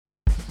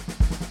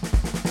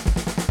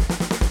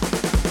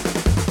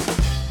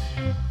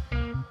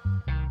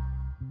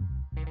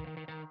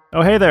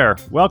Oh, hey there.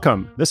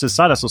 Welcome. This is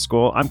Side Hustle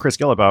School. I'm Chris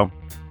Guillebeau.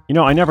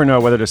 I never know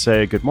whether to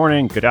say good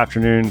morning, good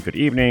afternoon, good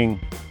evening,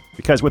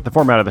 because with the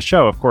format of the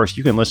show, of course,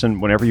 you can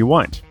listen whenever you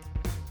want.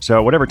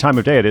 So whatever time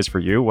of day it is for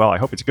you, well, I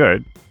hope it's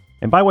good.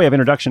 And by way of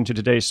introduction to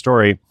today's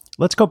story,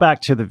 let's go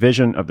back to the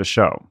vision of the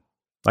show.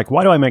 Like,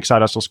 why do I make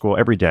Side Hustle School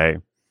every day?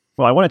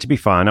 Well, I want it to be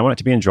fun. I want it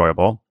to be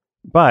enjoyable.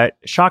 But,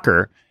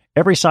 shocker,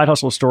 every side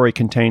hustle story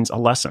contains a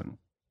lesson.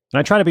 And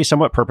I try to be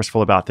somewhat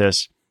purposeful about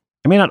this.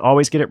 I may not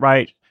always get it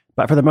right,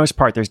 but for the most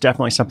part, there's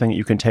definitely something that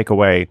you can take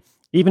away,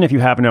 even if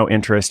you have no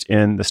interest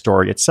in the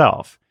story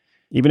itself.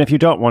 Even if you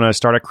don't want to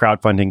start a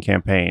crowdfunding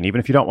campaign, even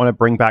if you don't want to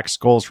bring back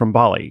skulls from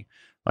Bali,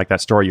 like that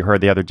story you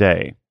heard the other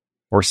day,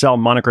 or sell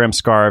monogram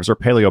scarves or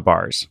paleo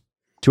bars,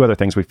 two other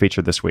things we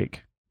featured this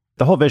week.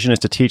 The whole vision is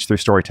to teach through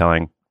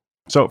storytelling.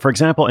 So, for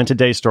example, in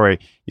today's story,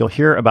 you'll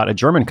hear about a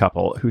German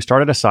couple who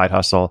started a side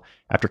hustle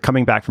after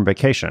coming back from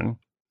vacation,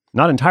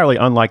 not entirely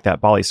unlike that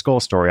Bali skull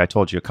story I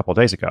told you a couple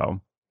days ago.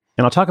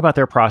 And I'll talk about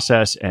their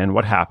process and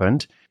what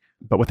happened.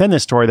 But within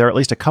this story, there are at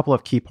least a couple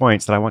of key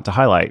points that I want to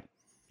highlight.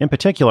 In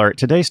particular,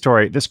 today's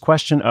story, this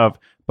question of,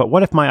 but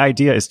what if my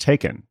idea is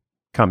taken,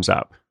 comes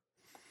up.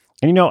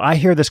 And I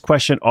hear this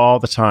question all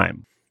the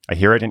time. I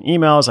hear it in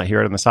emails. I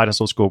hear it in the Side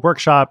Hustle School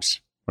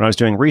workshops. When I was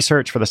doing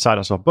research for the Side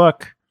Hustle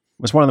book,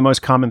 it was one of the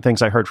most common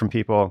things I heard from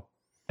people.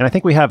 And I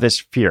think we have this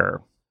fear,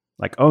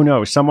 like, oh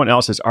no, someone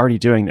else is already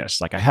doing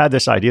this. Like, I had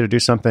this idea to do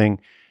something,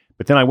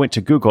 but then I went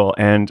to Google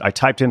and I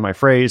typed in my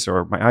phrase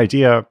or my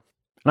idea, and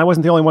I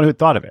wasn't the only one who'd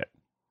thought of it.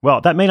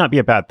 Well, that may not be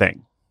a bad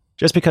thing.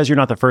 Just because you're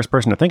not the first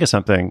person to think of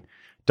something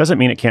doesn't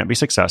mean it can't be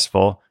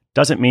successful,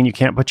 doesn't mean you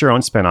can't put your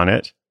own spin on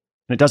it,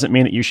 and it doesn't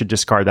mean that you should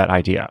discard that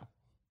idea.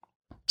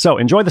 So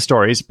enjoy the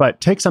stories, but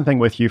take something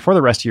with you for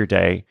the rest of your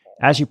day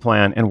as you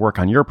plan and work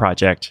on your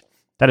project.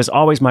 That is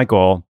always my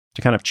goal,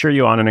 to kind of cheer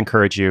you on and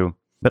encourage you,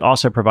 but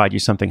also provide you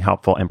something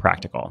helpful and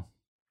practical.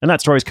 And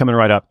that story's coming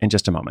right up in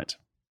just a moment.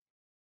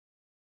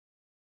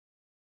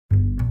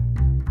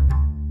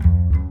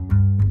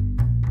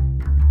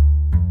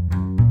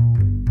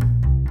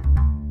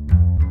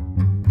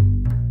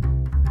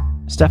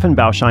 Stefan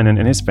Bauscheinen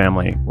and his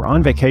family were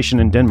on vacation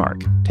in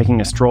Denmark, taking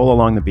a stroll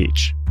along the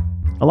beach.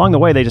 Along the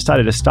way, they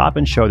decided to stop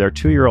and show their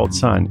 2-year-old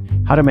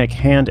son how to make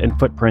hand and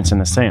footprints in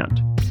the sand.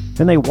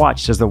 Then they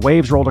watched as the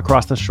waves rolled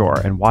across the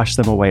shore and washed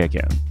them away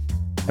again.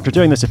 After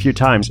doing this a few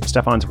times,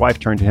 Stefan's wife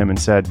turned to him and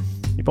said,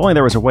 if only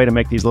there was a way to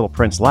make these little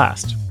prints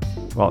last.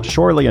 Well,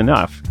 surely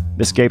enough,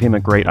 this gave him a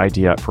great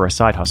idea for a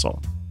side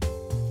hustle.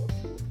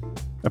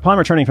 Upon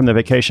returning from the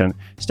vacation,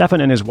 Stefan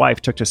and his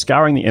wife took to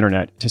scouring the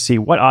internet to see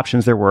what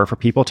options there were for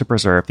people to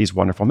preserve these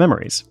wonderful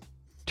memories.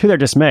 To their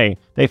dismay,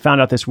 they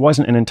found out this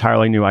wasn't an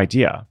entirely new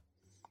idea.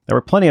 There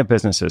were plenty of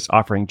businesses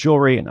offering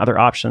jewelry and other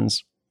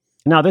options.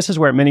 Now, this is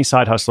where many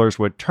side hustlers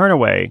would turn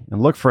away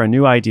and look for a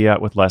new idea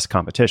with less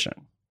competition.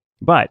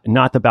 But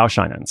not the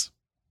Bauscheinens.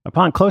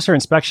 Upon closer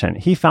inspection,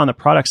 he found the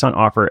products on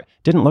offer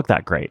didn't look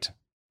that great.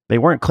 They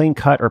weren't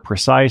clean-cut or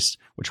precise,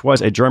 which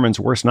was a German's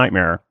worst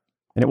nightmare,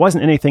 and it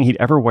wasn't anything he'd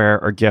ever wear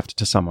or gift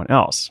to someone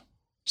else.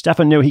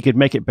 Stefan knew he could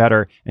make it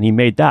better, and he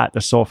made that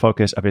the sole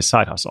focus of his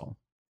side hustle.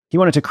 He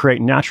wanted to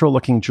create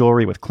natural-looking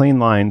jewelry with clean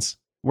lines,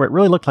 where it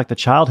really looked like the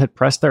child had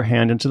pressed their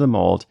hand into the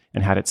mold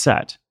and had it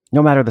set,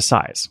 no matter the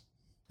size.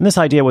 And this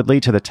idea would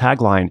lead to the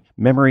tagline,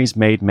 Memories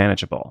Made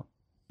Manageable.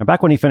 Now,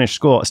 back when he finished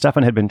school,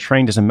 Stefan had been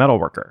trained as a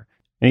metalworker,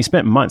 and he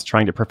spent months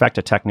trying to perfect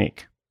a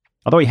technique.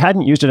 Although he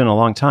hadn't used it in a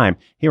long time,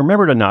 he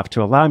remembered enough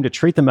to allow him to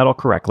treat the metal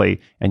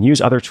correctly and use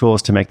other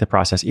tools to make the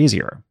process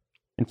easier.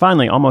 And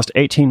finally, almost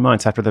 18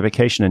 months after the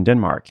vacation in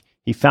Denmark,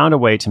 he found a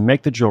way to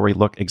make the jewelry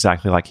look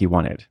exactly like he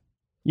wanted.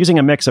 Using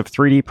a mix of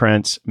 3D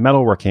prints,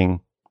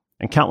 metalworking,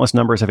 and countless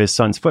numbers of his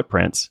son's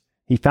footprints,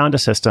 he found a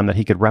system that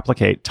he could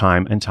replicate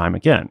time and time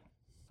again.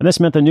 And this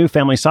meant the new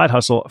family side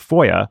hustle,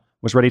 Foya,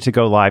 was ready to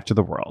go live to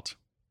the world.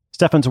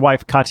 Stefan's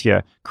wife,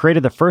 Katja,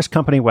 created the first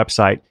company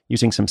website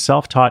using some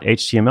self-taught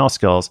HTML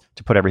skills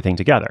to put everything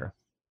together.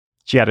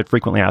 She added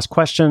frequently asked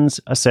questions,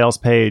 a sales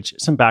page,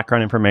 some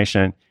background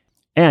information,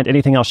 and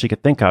anything else she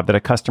could think of that a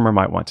customer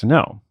might want to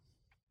know.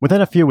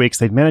 Within a few weeks,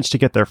 they'd managed to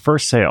get their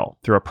first sale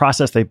through a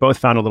process they both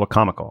found a little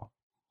comical.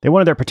 They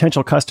wanted their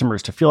potential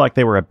customers to feel like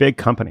they were a big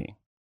company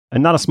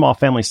and not a small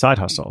family side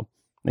hustle.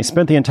 They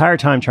spent the entire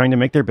time trying to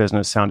make their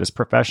business sound as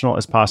professional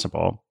as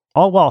possible,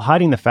 all while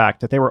hiding the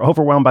fact that they were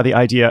overwhelmed by the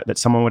idea that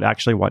someone would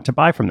actually want to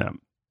buy from them.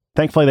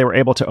 Thankfully, they were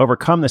able to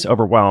overcome this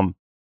overwhelm,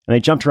 and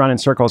they jumped around in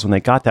circles when they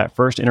got that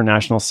first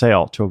international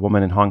sale to a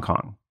woman in Hong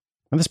Kong.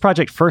 And this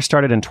project first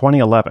started in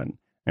 2011,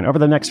 and over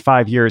the next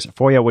 5 years,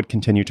 Foya would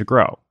continue to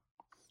grow.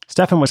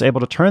 Stefan was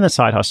able to turn the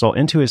side hustle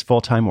into his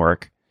full-time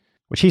work,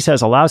 which he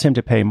says allows him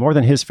to pay more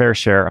than his fair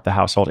share of the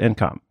household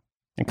income.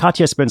 And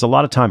Katja spends a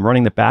lot of time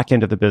running the back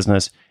end of the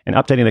business and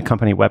updating the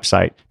company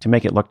website to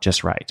make it look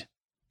just right.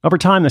 Over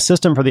time, the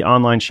system for the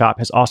online shop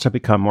has also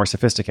become more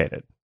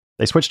sophisticated.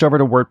 They switched over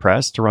to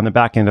WordPress to run the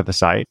back end of the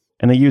site,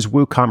 and they use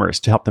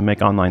WooCommerce to help them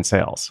make online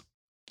sales.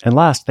 And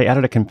last, they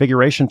added a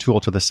configuration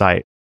tool to the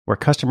site where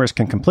customers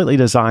can completely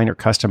design or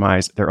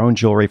customize their own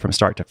jewelry from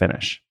start to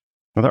finish.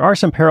 Now, there are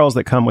some perils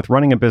that come with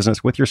running a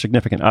business with your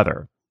significant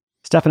other.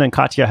 Stefan and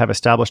Katya have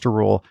established a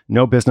rule,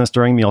 no business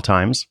during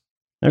mealtimes.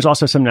 There's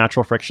also some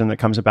natural friction that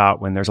comes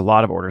about when there's a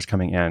lot of orders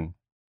coming in.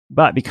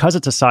 But because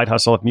it's a side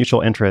hustle of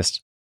mutual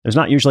interest, there's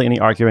not usually any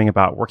arguing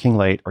about working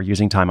late or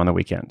using time on the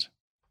weekend.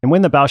 And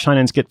when the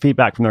Balsheinens get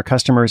feedback from their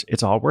customers,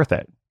 it's all worth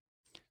it.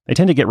 They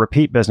tend to get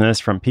repeat business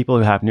from people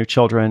who have new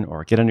children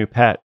or get a new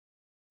pet,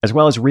 as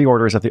well as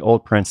reorders of the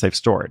old prints they've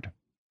stored.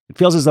 It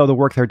feels as though the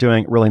work they're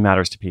doing really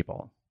matters to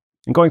people.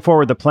 And going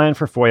forward, the plan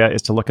for Foya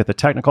is to look at the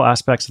technical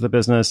aspects of the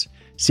business,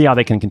 see how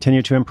they can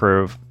continue to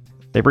improve.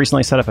 They've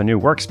recently set up a new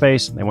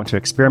workspace, they want to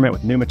experiment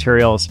with new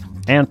materials,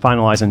 and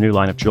finalize a new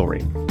line of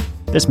jewelry.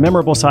 This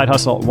memorable side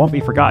hustle won't be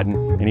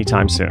forgotten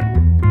anytime soon.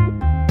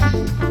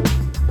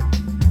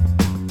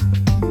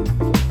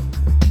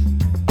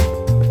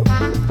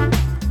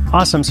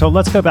 Awesome, so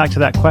let's go back to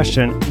that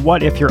question.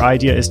 What if your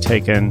idea is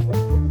taken?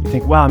 You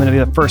think, wow, I'm going to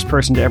be the first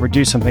person to ever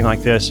do something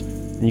like this.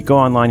 And you go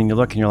online and you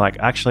look and you're like,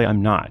 actually,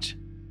 I'm not.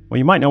 Well,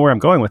 you might know where I'm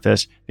going with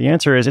this. The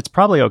answer is it's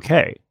probably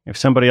okay if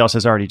somebody else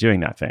is already doing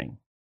that thing.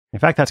 In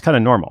fact, that's kind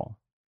of normal.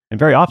 And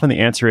very often the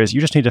answer is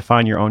you just need to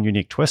find your own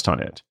unique twist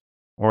on it.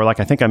 Or like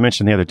I think I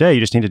mentioned the other day,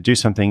 you just need to do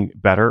something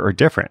better or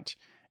different.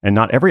 And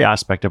not every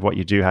aspect of what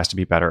you do has to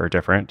be better or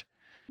different,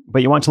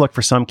 but you want to look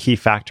for some key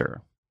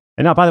factor.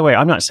 And now, by the way,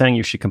 I'm not saying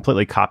you should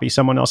completely copy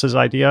someone else's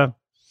idea.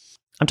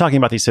 I'm talking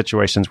about these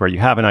situations where you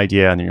have an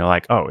idea and then you're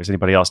like, oh, is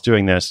anybody else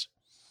doing this?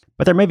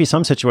 But there may be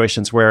some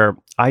situations where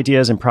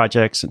ideas and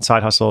projects and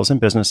side hustles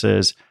and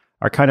businesses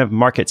are kind of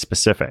market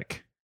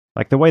specific.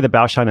 Like the way the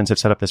Balsheinens have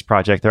set up this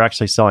project, they're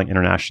actually selling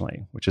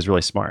internationally, which is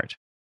really smart.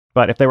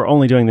 But if they were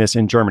only doing this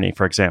in Germany,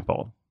 for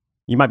example,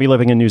 you might be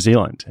living in New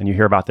Zealand and you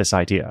hear about this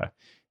idea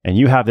and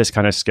you have this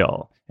kind of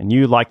skill and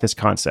you like this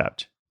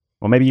concept.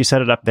 Well, maybe you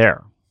set it up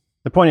there.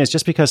 The point is,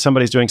 just because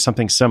somebody's doing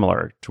something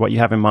similar to what you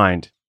have in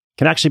mind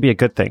can actually be a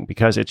good thing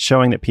because it's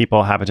showing that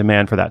people have a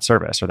demand for that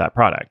service or that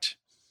product.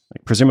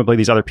 Like, presumably,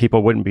 these other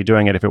people wouldn't be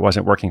doing it if it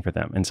wasn't working for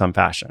them in some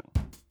fashion.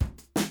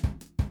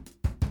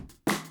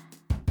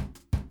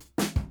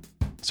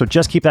 So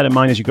just keep that in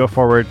mind as you go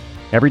forward.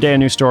 Every day a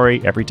new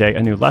story, every day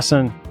a new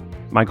lesson.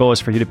 My goal is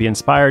for you to be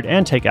inspired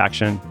and take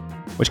action,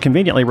 which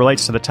conveniently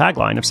relates to the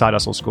tagline of Side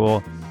Hustle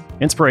School.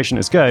 Inspiration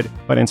is good,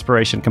 but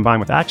inspiration combined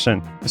with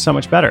action is so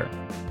much better.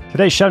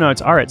 Today's show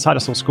notes are at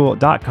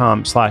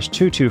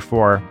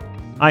sidehustleschool.com/224.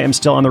 I am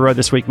still on the road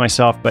this week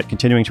myself, but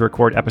continuing to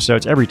record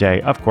episodes every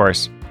day, of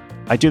course.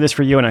 I do this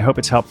for you and I hope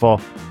it's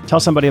helpful. Tell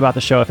somebody about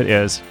the show if it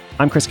is.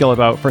 I'm Chris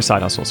Guillebeau for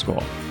Side Hustle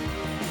School.